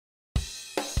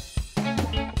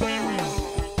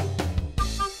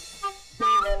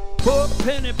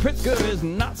Penny Pritzker is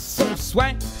not so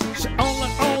swank. She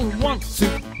only owns one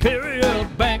superior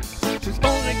bank. She's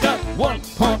only got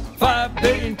 1.5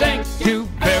 billion. Thank you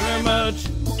very much.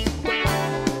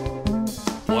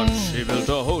 Once she built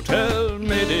a hotel,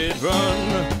 made it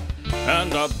run,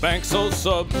 and a bank so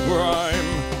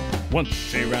subprime. Once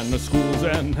she ran the schools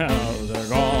and now they're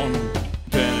gone.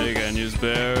 Penny, can you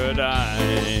spare a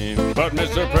dime? But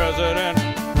Mr. President,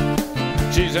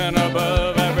 she's an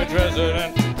above average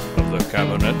resident of the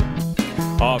cabinet.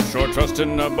 Offshore trust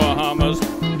in the Bahamas,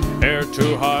 heir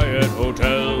to Hyatt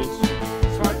hotels.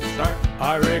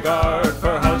 High regard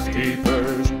for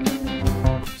housekeepers,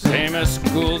 same as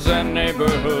schools and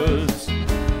neighborhoods.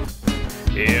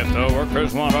 If the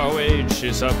workers want a wage, she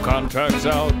subcontracts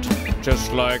out,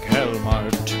 just like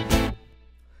Hell-Mart.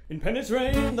 In Penny's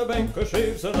reign, the banker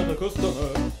shaves another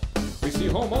customer. We see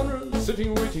homeowners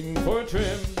sitting waiting for a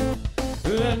trim.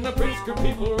 Then the Pritzker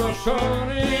people rush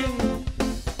on in,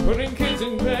 putting kids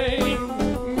in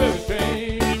vain. Very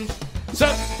strange.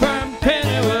 Subprime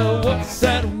Penny, well, what's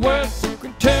that worth?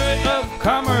 Secretary of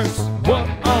Commerce, what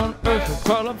on earth are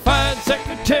qualified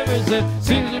secretaries? There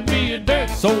seems to be a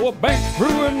dearth, so a bank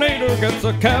ruinator gets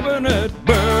a cabinet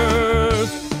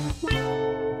berth.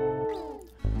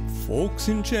 Folks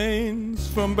in chains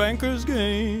from bankers'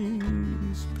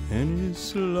 gains, Penny's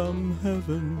slum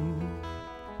heaven.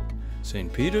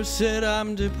 St. Peter said,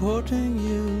 I'm deporting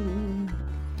you,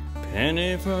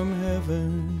 Penny from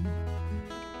heaven.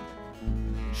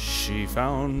 She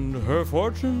found her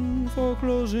fortune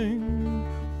foreclosing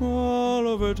all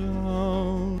over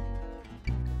town.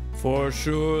 For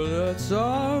sure that's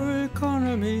our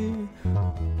economy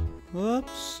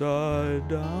upside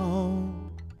down.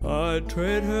 I'd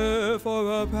trade her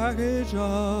for a package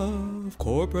of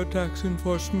corporate tax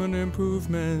enforcement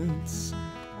improvements.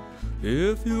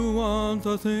 If you want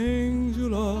the things you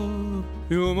love,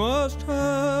 you must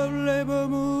have labor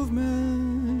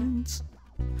movements.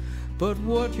 But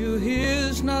what you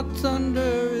hear's not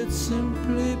thunder, it's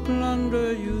simply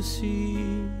plunder, you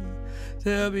see.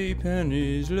 There'll be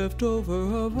pennies left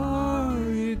over of our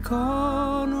economy.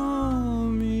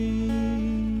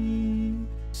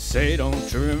 Say,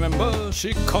 don't you remember,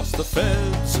 she cost the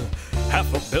feds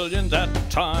 $500 million that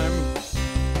time,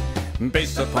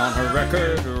 based upon her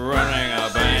record running a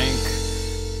bank.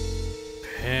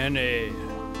 Penny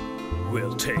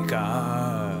will take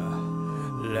our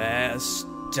last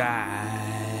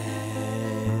dime.